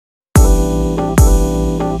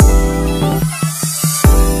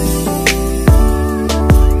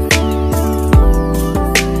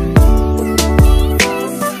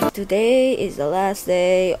today is the last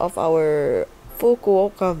day of our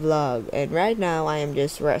fukuoka vlog, and right now I am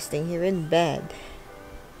just resting here in bed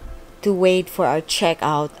to wait for our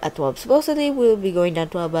checkout at 12. Supposedly we'll be going down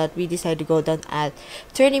 12, but we decided to go down at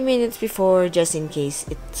 30 minutes before just in case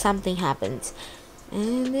something happens.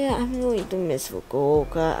 And yeah, I'm going to miss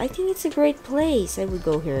Fukuoka. I think it's a great place. I would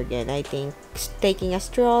go here again. I think taking a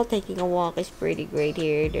stroll, taking a walk is pretty great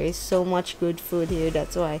here. There's so much good food here.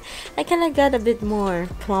 That's why I kind of got a bit more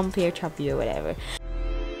plumpy or chubby or whatever.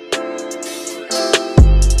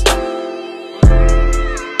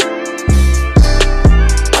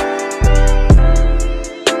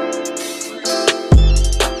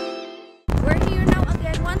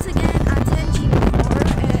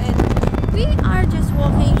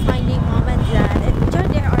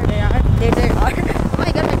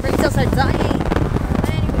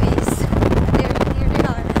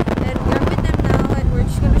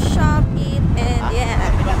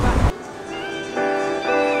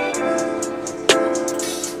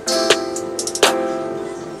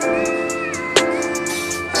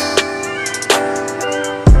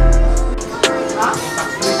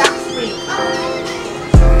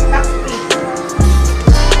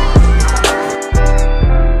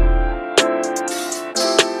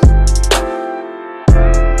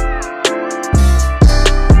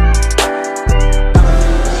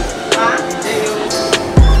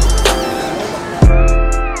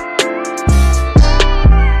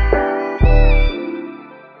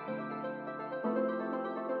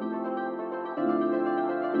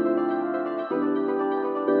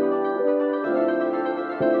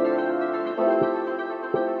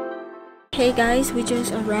 Hey guys, we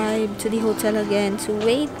just arrived to the hotel again to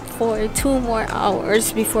wait for 2 more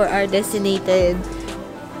hours before our designated,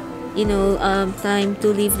 time to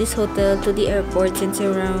leave this hotel to the airport, since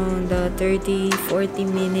around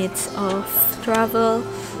 30-40 minutes of travel.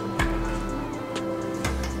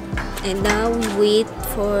 And now we wait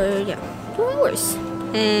for 2 hours.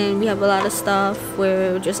 And we have a lot of stuff.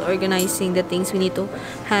 We're just organizing the things we need to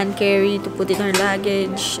hand carry to put in our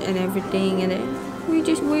luggage and everything, and then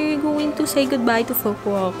we're going to say goodbye to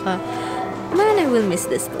Fukuoka. Man, I will miss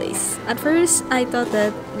this place. At first, I thought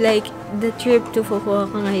that the trip to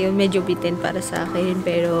Fukuoka ngayon medyo bitin para sa akin,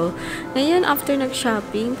 pero ngayon after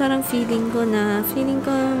nag-shopping, parang feeling ko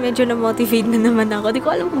medyo na-motivate na naman ako. Di ko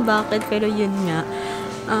alam kung bakit, pero yun nga.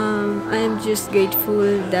 I'm just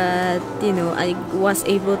grateful that I was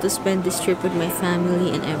able to spend this trip with my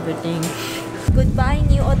family and everything. Goodbye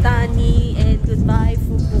New Otani and goodbye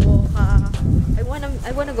Fukuoka.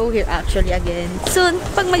 I wanna go here actually again soon,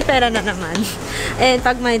 pag may pera na naman and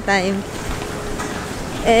pag may time.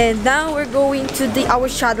 And now we're going to our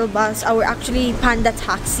shuttle bus, our actually panda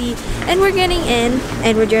taxi, and we're getting in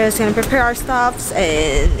and we're just gonna prepare our stuffs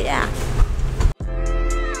and yeah.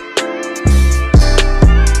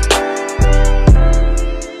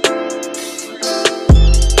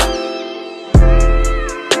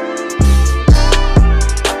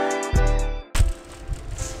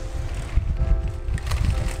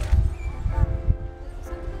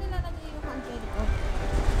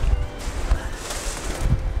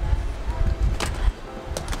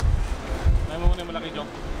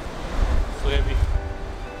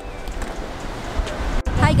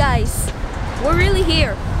 Hi guys, we're really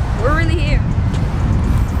here. We're really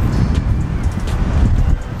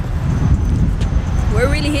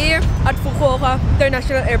here at Fukuoka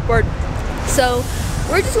International Airport. So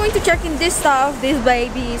we're just going to check in this stuff, these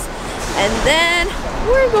babies, and then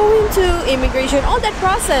we're going to immigration, all that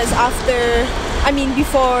process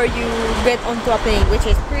before you get onto a plane, which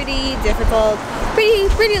is pretty difficult,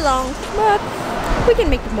 pretty long, but we can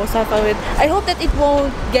make the most out of it. I hope that it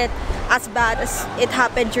won't get as bad as it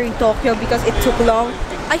happened during Tokyo because it took long.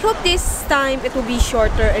 I hope this time it will be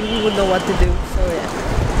shorter and we will know what to do. So yeah.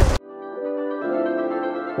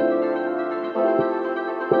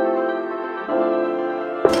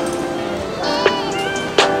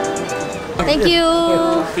 Thank you.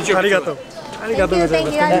 Arigato.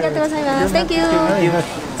 Thank you.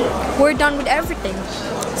 We're done with everything,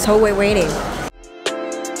 so we're waiting.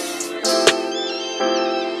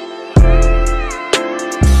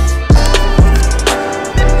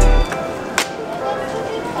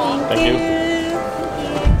 Thank you.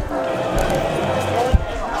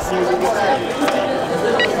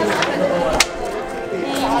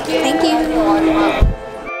 Thank you.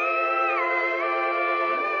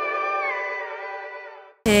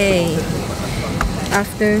 Hey,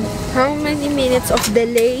 after how many minutes of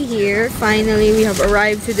delay here, finally we have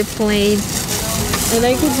arrived to the plane, and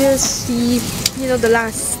I could just see,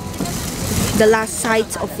 the the last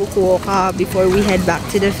sites of Fukuoka before we head back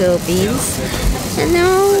to the Philippines. And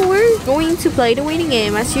now we're going to play the waiting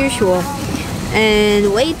game as usual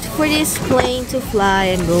and wait for this plane to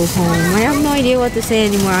fly and go home. I have no idea what to say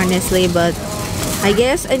anymore, honestly, but I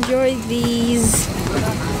guess enjoy these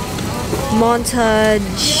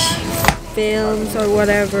montage films or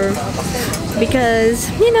whatever,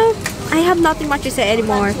 because you know I have nothing much to say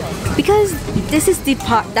anymore, because this is the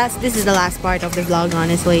last part of the vlog.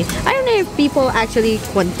 Honestly, I don't know if people actually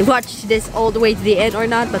want to watch this all the way to the end or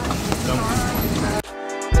not, but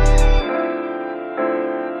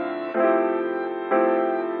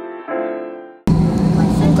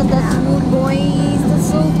look at that moon, boys. That's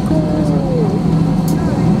so cool.